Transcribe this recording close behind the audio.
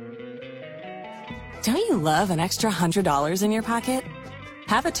Don't you love an extra $100 in your pocket?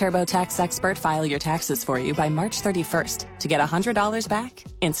 Have a TurboTax expert file your taxes for you by March 31st to get $100 back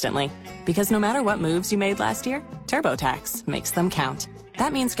instantly. Because no matter what moves you made last year, TurboTax makes them count.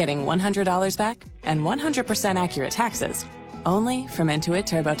 That means getting $100 back and 100% accurate taxes only from Intuit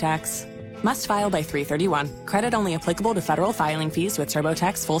TurboTax. Must file by 3/31. Credit only applicable to federal filing fees with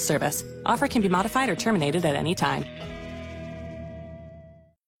TurboTax full service. Offer can be modified or terminated at any time.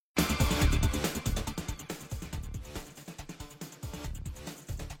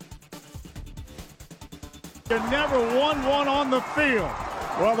 You never won one on the field.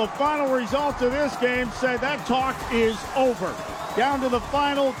 Well, the final results of this game say that talk is over. Down to the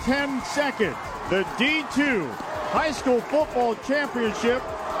final 10 seconds. The D2 High School Football Championship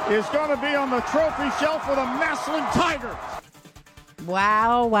is going to be on the trophy shelf for the Massillon Tigers.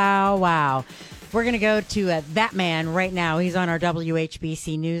 Wow, wow, wow. We're going to go to that man right now. He's on our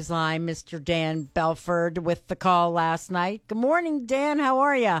WHBC Newsline, Mr. Dan Belford, with the call last night. Good morning, Dan. How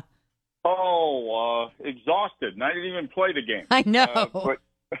are you? Exhausted. And I didn't even play the game. I know. But,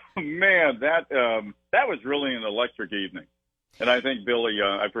 man, that was really an electric evening. And I think Billy,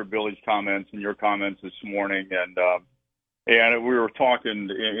 I've heard Billy's comments and your comments this morning, and we were talking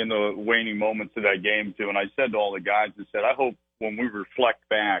in the waning moments of that game, too. And I said to all the guys, I said, I hope when we reflect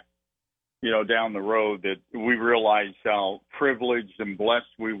back, down the road, that we realize how privileged and blessed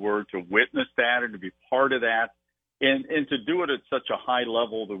we were to witness that and to be part of that. And to do it at such a high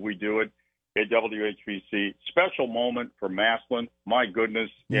level that we do it at WHBC, special moment for Massillon, my goodness,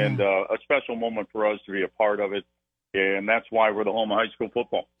 and a special moment for us to be a part of it. And that's why we're the home of high school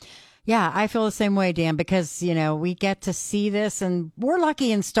football. Yeah, I feel the same way, Dan, because, we get to see this, and we're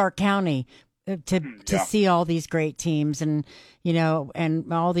lucky in Stark County to see all these great teams, and,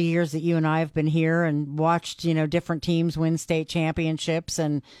 and all the years that you and I have been here and watched, different teams win state championships,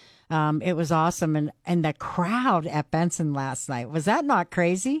 and it was awesome. And the crowd at Benson last night, was that not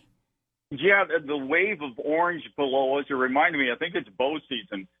crazy? Yeah, the wave of orange below us, it reminded me, I think it's bow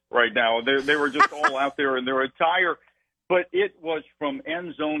season right now. They were just all out there in their attire. But it was from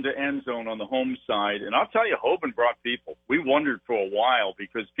end zone to end zone on the home side. And I'll tell you, Hoban brought people. We wondered for a while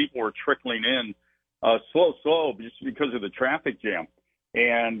because people were trickling in slow, just because of the traffic jam.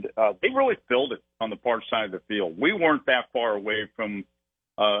 And they really filled it on the far side of the field. We weren't that far away from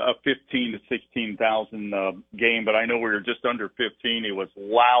a 15 to 16,000 game, but I know we were just under 15. It was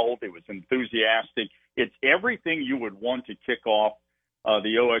loud. It was enthusiastic. It's everything you would want to kick off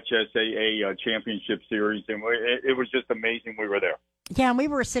the OHSAA championship series, and it was just amazing we were there. Yeah, and we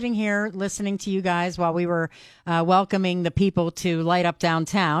were sitting here listening to you guys while we were welcoming the people to light up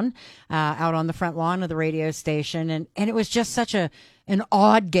downtown out on the front lawn of the radio station, and it was just such an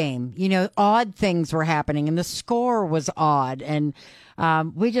odd game. Odd things were happening, and the score was odd, and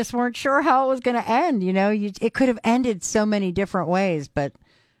we just weren't sure how it was going to end. It could have ended so many different ways, but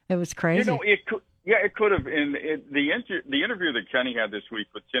it was crazy. It could. Yeah, it could have. And the interview that Kenny had this week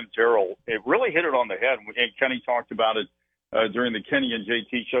with Tim Terrell, it really hit it on the head. And Kenny talked about it during the Kenny and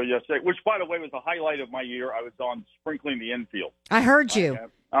JT show yesterday, which, by the way, was the highlight of my year. I was on sprinkling the infield. I heard you.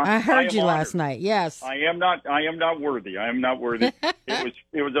 I heard you last night. Yes. I am not worthy. I am not worthy.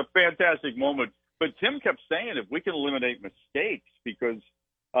 It was a fantastic moment. But Tim kept saying, if we can eliminate mistakes, because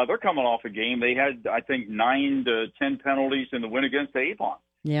they're coming off a game. They had, I think, 9 to 10 penalties in the win against Avon.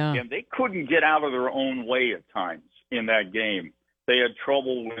 Yeah. And they couldn't get out of their own way at times in that game. They had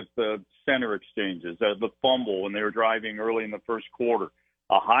trouble with the center exchanges, the fumble when they were driving early in the first quarter,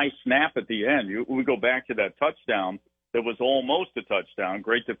 a high snap at the end. We go back to that touchdown that was almost a touchdown,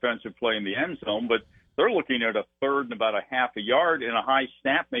 great defensive play in the end zone, but they're looking at a third and about a half a yard, and a high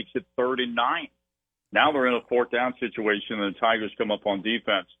snap makes it 3rd and 9. Now they're in a 4th down situation, and the Tigers come up on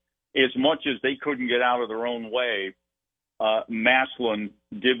defense. As much as they couldn't get out of their own way, Massillon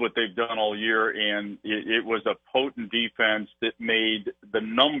did what they've done all year, and it was a potent defense that made the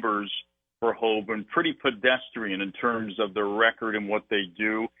numbers for Hoban pretty pedestrian in terms of their record and what they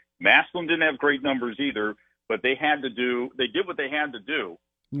do. Massillon didn't have great numbers either, but they did what they had to do,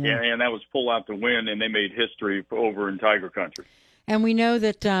 and that was pull out the win, and they made history over in Tiger Country. And we know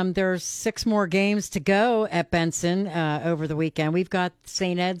that there's 6 more games to go at Benson over the weekend. We've got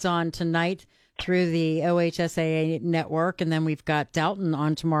St. Ed's on tonight through the OHSAA network, and then we've got Dalton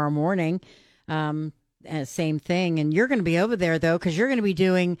on tomorrow morning. Same thing. And you're going to be over there, though, because you're going to be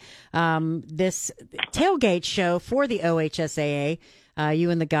doing this tailgate show for the OHSAA.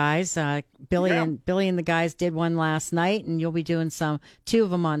 You and the guys, Billy and the guys did one last night, and you'll be doing 2 of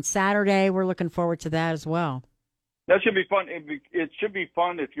them on Saturday. We're looking forward to that as well. That should be fun. It should be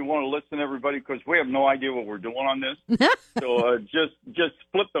fun if you want to listen, everybody, because we have no idea what we're doing on this. So just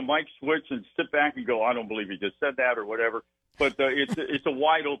flip the mic switch and sit back and go, I don't believe he just said that or whatever. But it's a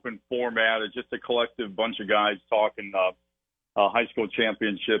wide open format. It's just a collective bunch of guys talking high school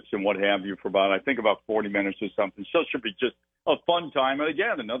championships and what have you for about 40 minutes or something. So it should be just a fun time. And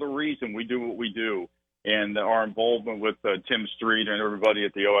again, another reason we do what we do and our involvement with Tim Street and everybody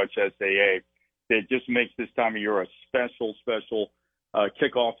at the OHSAA. It just makes this time of year a special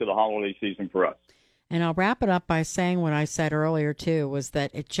kickoff to the holiday season for us. And I'll wrap it up by saying what I said earlier, too, was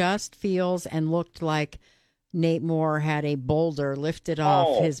that it just feels and looked like Nate Moore had a boulder lifted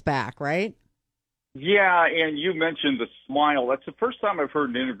off his back, right? Yeah, and you mentioned the smile. That's the first time I've heard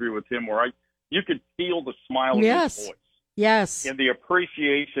an interview with him where you could feel the smile in his voice. Yes. And the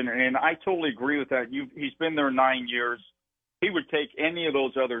appreciation, and I totally agree with that. He's been there 9 years. He would take any of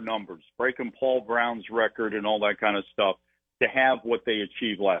those other numbers, breaking Paul Brown's record and all that kind of stuff, to have what they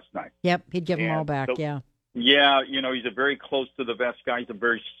achieved last night. Yep, he'd give them all back, yeah. Yeah, he's a very close to the vest guy. He's a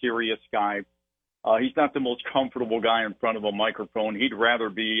very serious guy. He's not the most comfortable guy in front of a microphone. He'd rather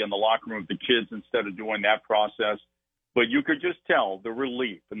be in the locker room with the kids instead of doing that process. But you could just tell the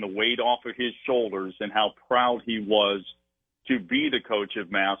relief and the weight off of his shoulders and how proud he was to be the coach of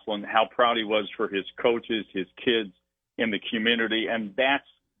Massillon, how proud he was for his coaches, his kids, in the community, and that's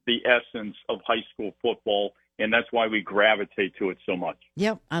the essence of high school football, and that's why we gravitate to it so much.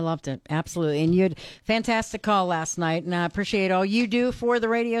 Yep, I loved it, absolutely. And you had a fantastic call last night, and I appreciate all you do for the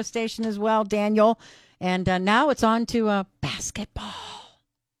radio station as well, Daniel. And now it's on to basketball.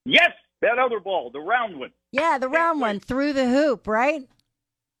 Yes, that other ball, the round one. Yeah, the round one, through the hoop, right?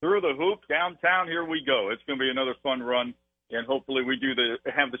 Through the hoop, downtown, here we go. It's going to be another fun run, and hopefully we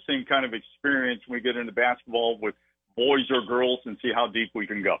have the same kind of experience when we get into basketball with boys or girls and see how deep we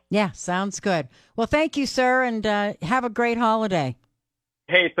can go. Yeah, sounds good. Well, thank you, sir, and have a great holiday.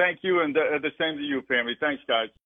 Hey, thank you, and the same to you, family. Thanks, guys.